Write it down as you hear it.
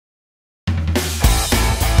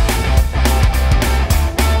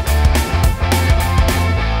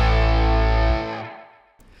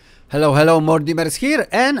Hello, Mordimer's here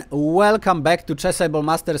and welcome back to Chessable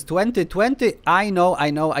Masters 2020. I know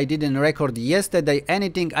I didn't record yesterday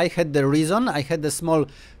anything. I had the reason, I had a small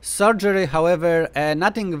surgery, however,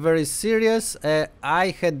 nothing very serious.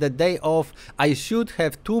 I had the day off. I should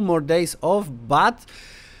have 2 more days off, but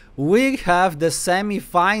we have the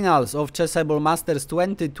semi-finals of Chessable Masters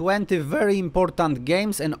 2020, very important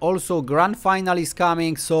games, and also grand final is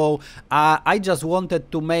coming. So I just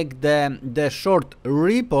wanted to make the short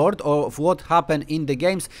report of what happened in the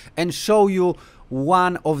games and show you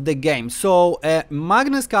one of the games. So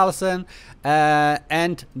Magnus Carlsen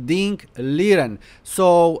and Ding Liren.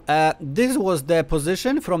 So this was the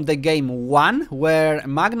position from the game 1, where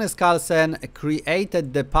Magnus Carlsen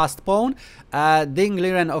created the passed pawn. Ding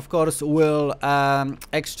Liren, of course, will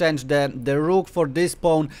exchange the rook for this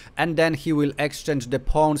pawn, and then he will exchange the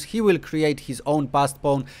pawns. He will create his own passed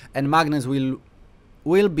pawn, and Magnus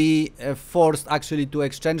will be forced actually to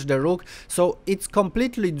exchange the rook. So it's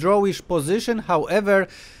completely drawish position. However,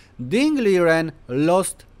 Ding Liren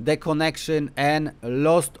lost the connection and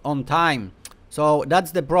lost on time. So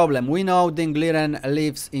that's the problem. We know Ding Liren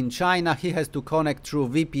lives in China. He has to connect through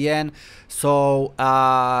VPN. So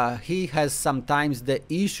he has sometimes the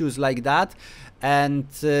issues like that. And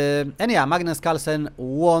yeah, Magnus Carlsen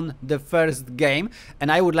won the first game, and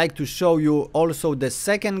I would like to show you also the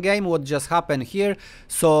second game, what just happened here.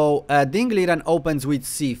 So Ding Liren opens with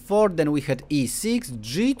c4, then we had e6,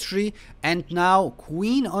 g3, and now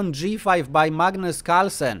queen on g5 by Magnus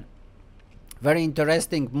Carlsen. Very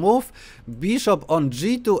interesting move. Bishop on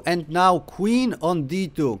g2 and now queen on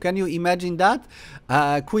d2. Can you imagine that?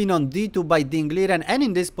 Queen on d2 by Ding Liren, and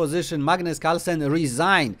in this position Magnus Carlsen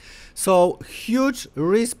resigned. So huge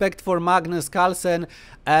respect for Magnus Carlsen.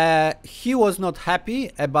 He was not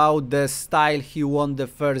happy about the style he won the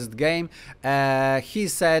first game. He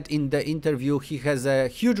said in the interview he has a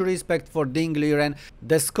huge respect for Ding Liren.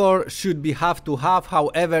 The score should be half to half,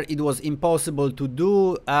 however it was impossible to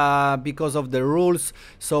do because of the rules.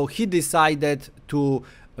 So he decided to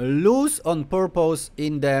lose on purpose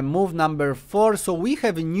in the move number 4. So we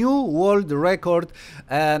have a new world record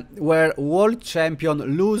where world champion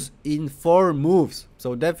lose in 4 moves.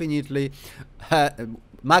 So definitely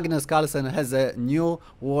Magnus Carlsen has a new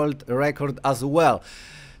world record as well.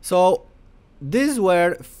 So these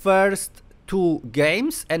were first 2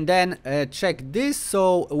 games, and then check this.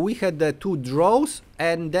 So we had the 2 draws,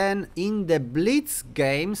 and then in the blitz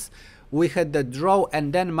games we had the draw,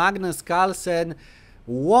 and then Magnus Carlsen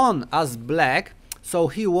won as black. So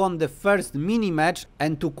he won the first mini match,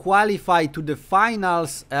 and to qualify to the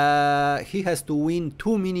finals he has to win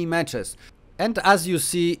 2 mini matches. And as you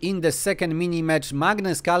see in the second mini match,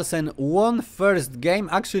 Magnus Carlsen won first game.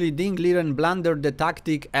 Actually Ding Liren blundered the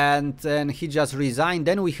tactic and he just resigned.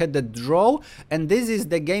 Then we had the draw, and this is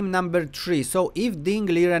the game number 3. So if Ding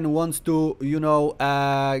Liren wants to, you know,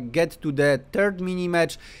 get to the third mini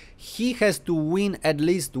match, he has to win at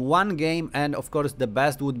least 1 game, and of course the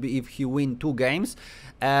best would be if he win 2 games.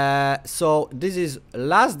 So this is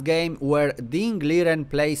last game where Ding Liren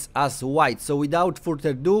plays as white. So without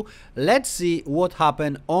further ado, let's see what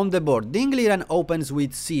happened on the board. Ding Liren opens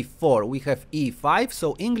with c4. We have e5,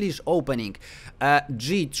 so English opening.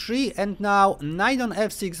 G3, and now knight on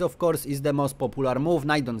f6, of course, is the most popular move.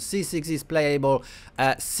 Knight on c6 is playable,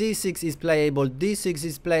 c6 is playable, d6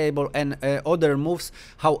 is playable, and other moves.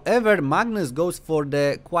 However, Magnus goes for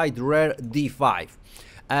the quite rare d5.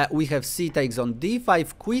 We have c takes on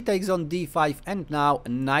d5, queen takes on d5, and now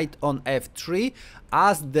knight on f3,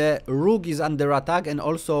 as the rook is under attack, and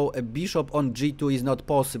also a bishop on g2 is not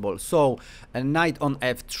possible. So a knight on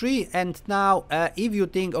f3, and now if you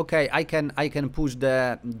think, okay, I can push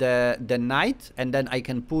the knight, and then I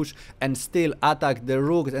can push and still attack the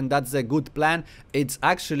rook, and that's a good plan. It's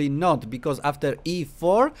actually not, because after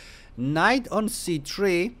e4, knight on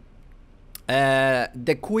c3,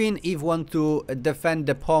 the queen, if want to defend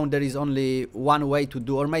the pawn, there is only 1 way to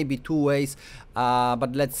do, or maybe 2 ways,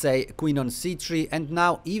 but let's say queen on c3, and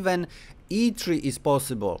now even e3 is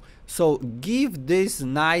possible. So give this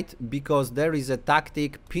knight, because there is a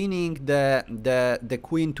tactic pinning the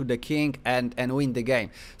queen to the king and win the game.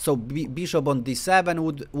 So bishop on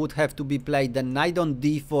d7 would have to be played, then knight on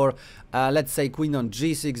d4, let's say queen on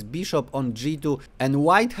g6, bishop on g2, and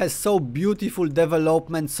white has so beautiful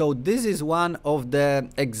development. So this is one of the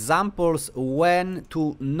examples when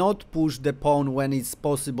to not push the pawn when it's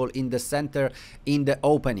possible in the center in the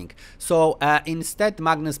opening. So instead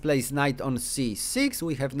Magnus plays knight on c6,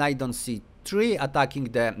 we have knight on c3 attacking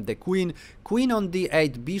the queen, queen on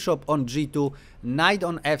d8, bishop on g2, knight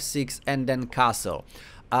on f6, and then castle.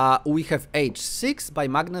 we have h6 by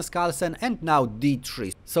Magnus Carlsen, and now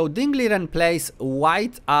d3. So Ding Liren plays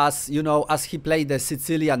white as, you know, as he played the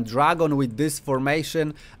Sicilian dragon with this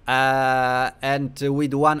formation and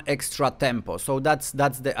with one extra tempo. So that's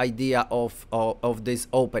the idea of this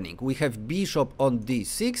opening. We have bishop on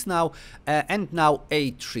d6 now, and now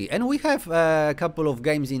a3. And we have a couple of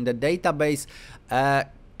games in the database.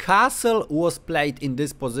 Castle was played in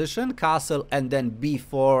this position, castle and then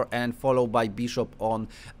b4 and followed by bishop on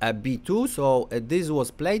b2. So this was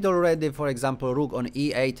played already, for example, rook on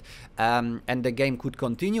e8, and the game could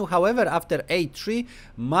continue. However, after a3,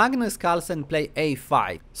 Magnus Carlsen played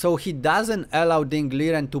a5. So he doesn't allow Ding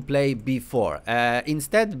Liren to play b4.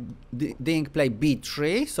 Instead, Ding played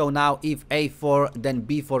b3. So now if a4, then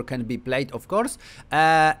b4 can be played, of course.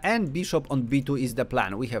 And bishop on b2 is the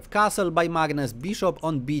plan. We have castle by Magnus, bishop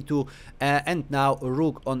on b2, and now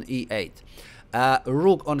rook on e8.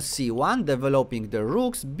 Rook on c1, developing the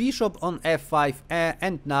rooks, bishop on f5,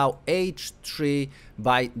 and now h3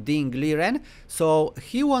 by Ding Liren. So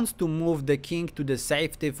he wants to move the king to the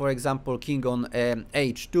safety, for example, king on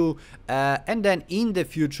h2, and then in the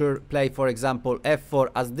future play, for example,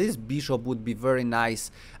 f4, as this bishop would be very nice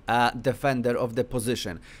defender of the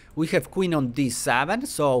position. We have queen on d7,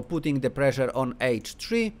 so putting the pressure on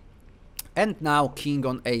h3, and now king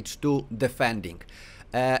on h2 defending.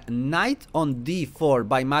 Knight on d4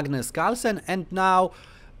 by Magnus Carlsen, and now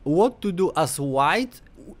what to do as white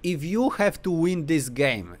if you have to win this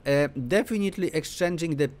game. Definitely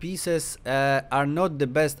exchanging the pieces are not the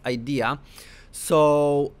best idea.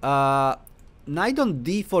 So knight on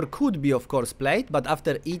d4 could be, of course, played, but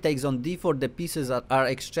after e takes on d4, the pieces are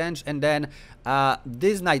exchanged, and then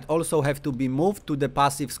this knight also have to be moved to the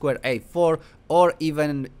passive square a4, or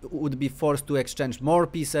even would be forced to exchange more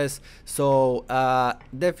pieces. So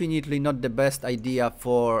definitely not the best idea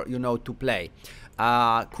for, you know, to play.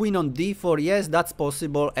 Queen on d4, yes, that's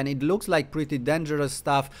possible, and it looks like pretty dangerous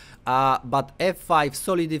stuff, but f5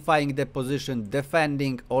 solidifying the position,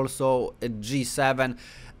 defending, also g7.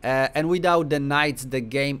 And without the knights, the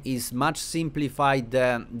game is much simplified.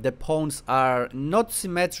 The pawns are not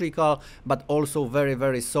symmetrical, but also very,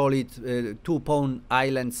 very solid. 2 pawn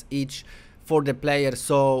islands each for the player.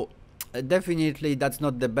 So definitely that's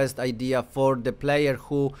not the best idea for the player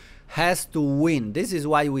who has to win. This is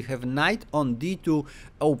why we have knight on d2,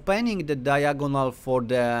 opening the diagonal for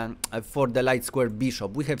the light square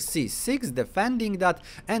bishop. We have c6 defending that,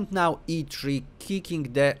 and now e3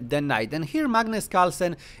 kicking the knight. And here Magnus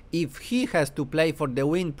Carlsen, if he has to play for the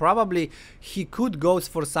win, probably he could go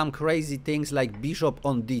for some crazy things like bishop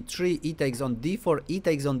on d3, e takes on d4, e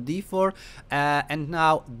takes on d4, and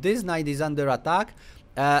now this knight is under attack.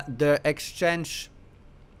 The exchange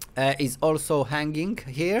is also hanging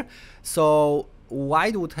here, so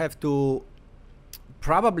white would have to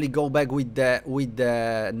probably go back with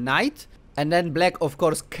the knight, and then black, of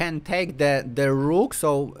course, can take the rook,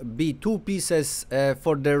 so be 2 pieces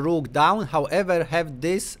for the rook down. However, have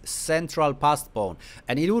this central passed pawn,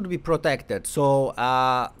 and it would be protected. So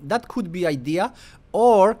that could be idea.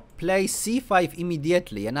 Or play c5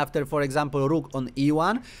 immediately, and after, for example, rook on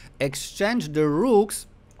e1, exchange the rooks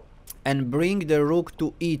and bring the rook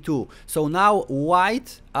to e2. So now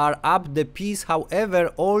white are up the piece. However,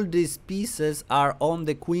 all these pieces are on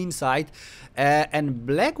the queen side, and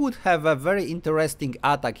black would have a very interesting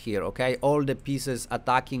attack here. Okay, all the pieces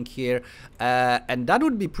attacking here, and that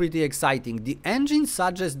would be pretty exciting. The engine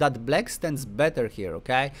suggests that black stands better here.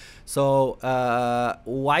 Okay, so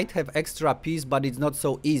white have extra piece, but it's not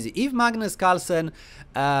so easy. If Magnus Carlsen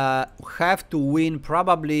have to win,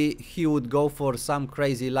 probably he would go for some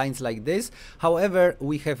crazy lines like this. However,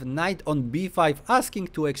 we have knight on b5 asking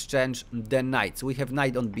to exchange the knights. We have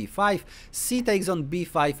knight on b5, c takes on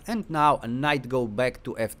b5, and now a knight go back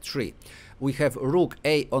to f3. We have rook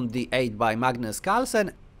a on d8 by Magnus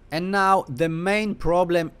Carlsen. And now the main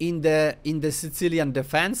problem in the Sicilian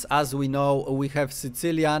defense, as we know, we have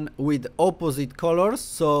Sicilian with opposite colors.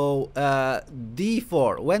 So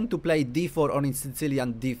d4, when to play d4 on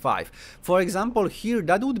Sicilian d5. For example, here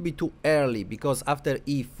that would be too early, because after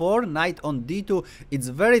e4, knight on d2, it's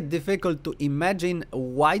very difficult to imagine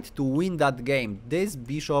white to win that game. This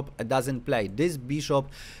bishop doesn't play. This bishop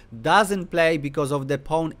doesn't play because of the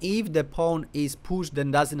pawn. If the pawn is pushed,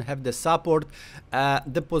 then doesn't have the support.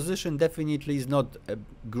 The position definitely is not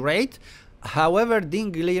great. However,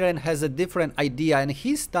 Ding Liren has a different idea, and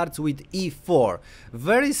he starts with e4,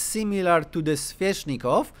 very similar to the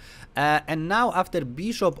Sveshnikov. And now after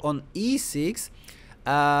bishop on e6,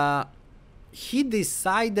 he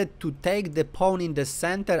decided to take the pawn in the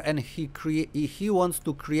center, and he wants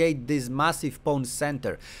to create this massive pawn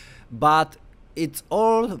center. But it's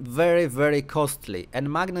all very costly,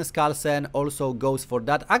 and Magnus Carlsen also goes for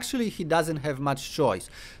that. Actually, he doesn't have much choice.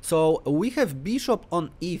 So we have bishop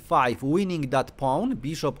on e5 winning that pawn,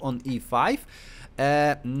 bishop on e5,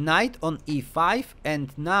 knight on e5,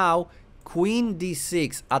 and now queen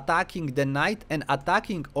d6 attacking the knight and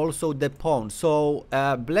attacking also the pawn. So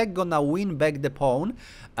black gonna win back the pawn.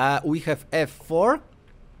 We have f4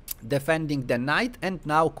 defending the knight, and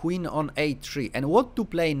now queen on a3. And what to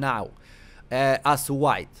play now as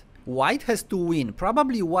white? White has to win.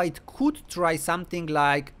 Probably white could try something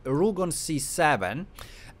like rook on c7,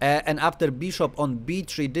 and after bishop on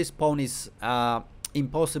b3, this pawn is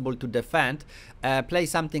impossible to defend. Play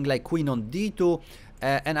something like queen on d2,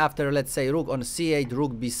 and after, let's say, rook on c8,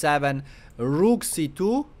 rook b7, rook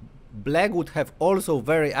c2, black would have also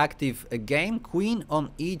very active game. Queen on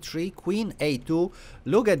e3, queen a2.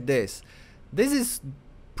 Look at this. This is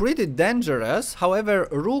pretty dangerous. However,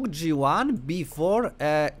 rook g1,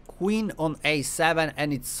 b4, queen on a7,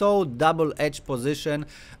 and it's so double-edged position.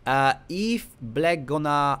 If black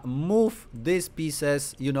gonna move these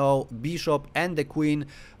pieces, you know, bishop and the queen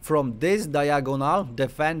from this diagonal,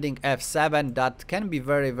 defending f7, that can be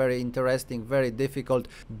very interesting, very difficult.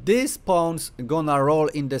 These pawns gonna roll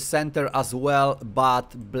in the center as well,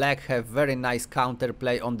 but black have very nice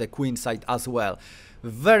counterplay on the queen side as well.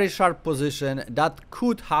 Very sharp position that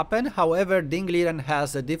could happen. However, Ding Liren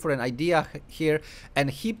has a different idea here, and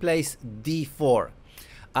he plays d4.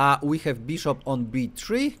 We have bishop on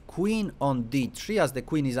b3, queen on d3 as the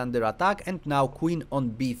queen is under attack, and now queen on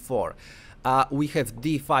b4. We have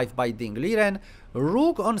d5 by Ding Liren,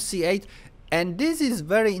 rook on c8, and this is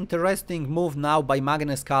very interesting move now by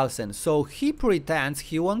Magnus Carlsen. So he pretends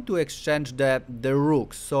he wants to exchange the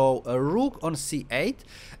rooks. So a rook on c8,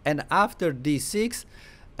 and after d6,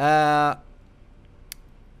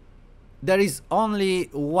 there is only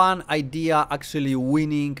one idea actually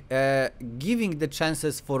winning, giving the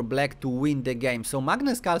chances for black to win the game. So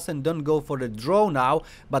Magnus Carlsen don't go for the draw now,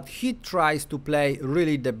 but he tries to play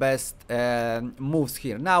really the best moves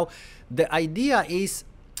here. Now, the idea is,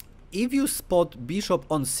 if you spot bishop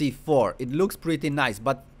on c4, it looks pretty nice,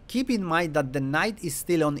 but keep in mind that the knight is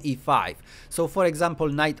still on e5. So for example,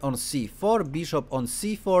 knight on c4, bishop on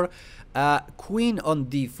c4, queen on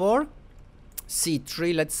d4,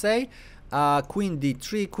 c3, let's say, queen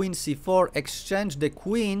d3, queen c4, exchange the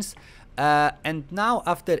queens, and now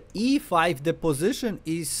after e5 the position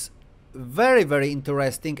is very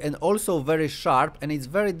interesting and also very sharp, and it's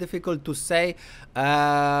very difficult to say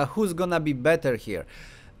who's gonna be better here.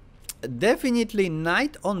 Definitely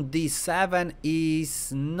knight on d7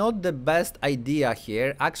 is not the best idea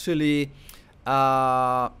here. Actually,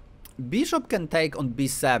 bishop can take on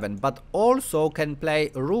b7, but also can play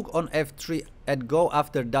rook on f3 and go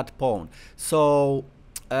after that pawn. So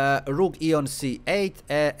rook e on c8,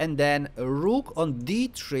 and then rook on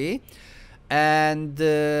d3, and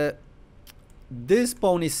this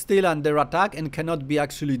pawn is still under attack and cannot be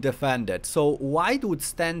actually defended. So white would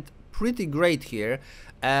stand pretty great here,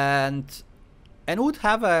 and would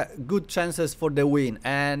have a good chances for the win.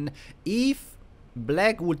 And if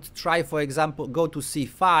black would try, for example, go to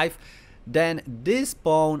c5, then this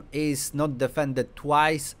pawn is not defended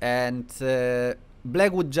twice, and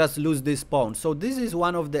black would just lose this pawn. So this is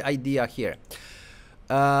one of the idea here.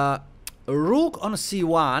 Rook on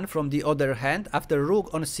c1, from the other hand, after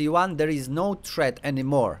rook on c1 there is no threat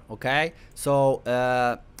anymore. Okay, so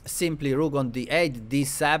simply rook on d8,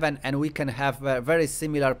 d7, and we can have a very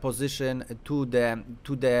similar position to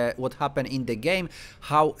the what happened in the game.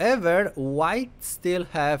 However, white still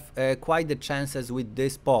have quite the chances with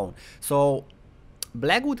this pawn, so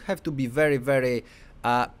black would have to be very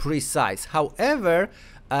precise. However,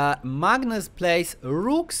 Magnus plays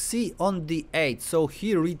rook c on d8, so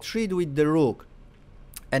he retreat with the rook,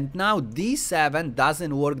 and now d7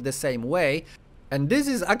 doesn't work the same way. And this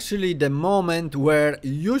is actually the moment where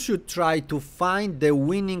you should try to find the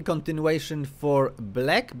winning continuation for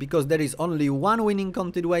black, because there is only one winning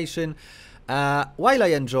continuation, while I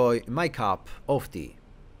enjoy my cup of tea.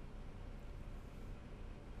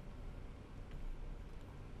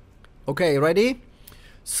 Okay, ready?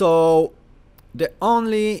 So the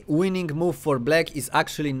only winning move for black is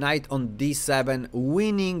actually knight on d7,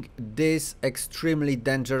 winning this extremely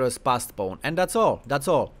dangerous passed pawn. And that's all. That's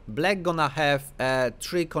all. Black gonna have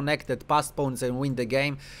 3 connected passed pawns and win the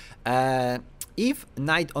game. If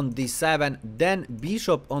knight on d7, then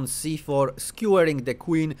bishop on c4, skewering the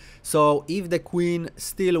queen. So if the queen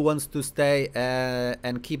still wants to stay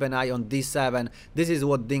and keep an eye on d7, this is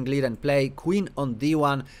what Ding Liren play. Queen on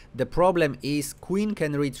d1. The problem is queen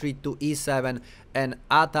can retreat to e7 and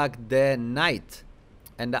attack the knight.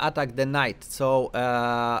 and attack the knight. So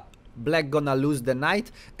black gonna lose the knight,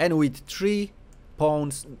 and with 3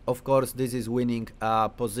 pawns, of course, this is winning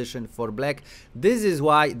position for black. This is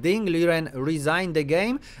why Ding Liren resigned the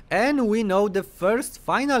game, and we know the first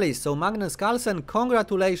finalist. So Magnus Carlsen,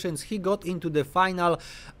 congratulations, he got into the final.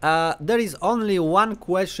 There is only one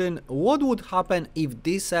question: what would happen if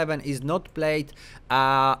d7 is not played?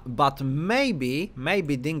 But maybe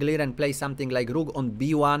Ding Liren plays something like rook on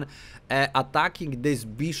b1, attacking this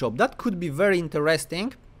bishop. That could be very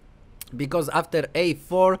interesting, because after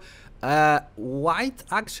a4, white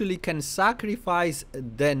actually can sacrifice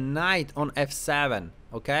the knight on f7,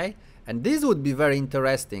 okay? And this would be very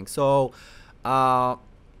interesting. So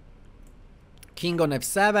king on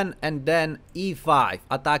f7 and then e5,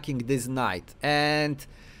 attacking this knight. And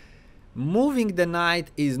moving the knight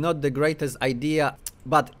is not the greatest idea,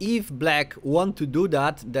 but if black want to do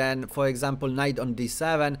that, then for example knight on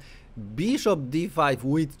d7, bishop d5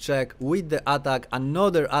 with check, with the attack,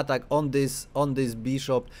 another attack on this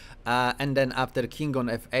bishop, and then after king on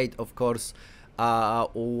f8, of course,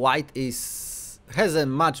 white has a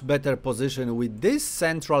much better position with these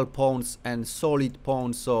central pawns and solid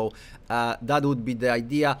pawns. So that would be the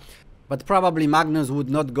idea. But probably Magnus would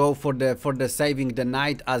not go for the saving the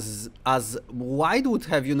knight, as white would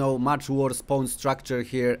have, you know, much worse pawn structure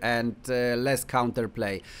here and less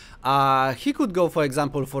counterplay. He could go, for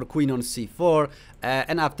example, for queen on c4,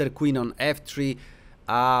 and after queen on f3.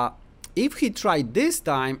 If he tried this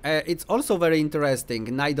time, it's also very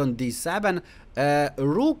interesting. Knight on d7,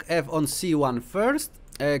 rook f on c1 first,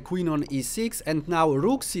 queen on e6, and now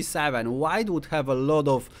rook c7. White would have a lot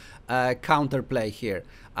of counterplay here.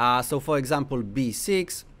 So for example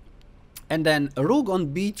b6, and then rook on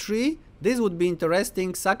b3. This would be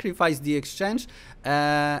interesting, sacrifice the exchange,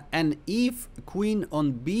 and if queen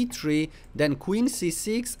on b3, then queen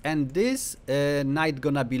c6, and this knight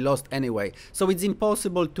gonna be lost anyway. So it's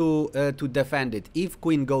impossible to defend it. If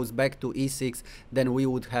queen goes back to e6, then we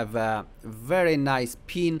would have a very nice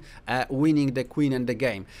pin, winning the queen and the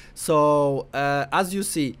game. So as you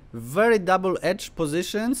see, very double-edged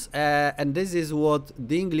positions, and this is what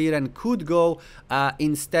Ding Liren could go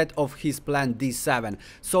instead of his plan d7.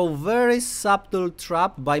 So very subtle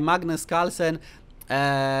trap by Magnus Carlsen.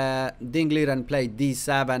 Ding Liren played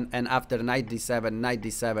d7, and after knight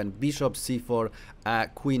d7, bishop c4,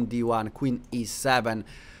 queen d1, queen e7,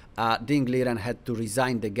 Ding Liren had to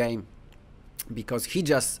resign the game, because he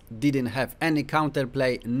just didn't have any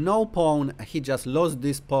counterplay, no pawn. He just lost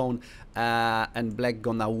this pawn, and black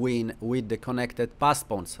gonna win with the connected pass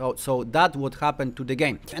pawns. So that would happen to the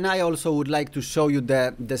game. And I also would like to show you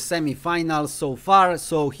the semi-finals so far.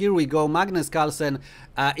 So here we go. Magnus Carlsen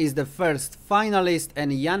is the first finalist,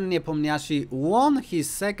 and Jan Nepomniachtchi won his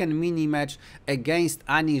second mini match against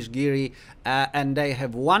Anish Giri, and they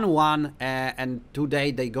have 1-1, and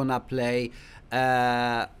today they gonna play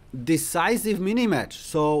decisive mini match.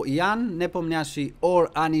 So Jan Nepomniachtchi or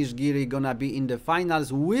Anish Giri gonna be in the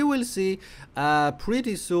finals. We will see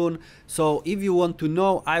pretty soon. So if you want to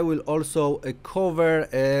know, I will also cover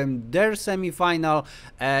their semi-final.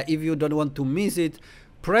 If you don't want to miss it,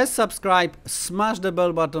 press subscribe, smash the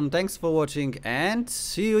bell button. Thanks for watching, and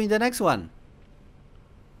see you in the next one.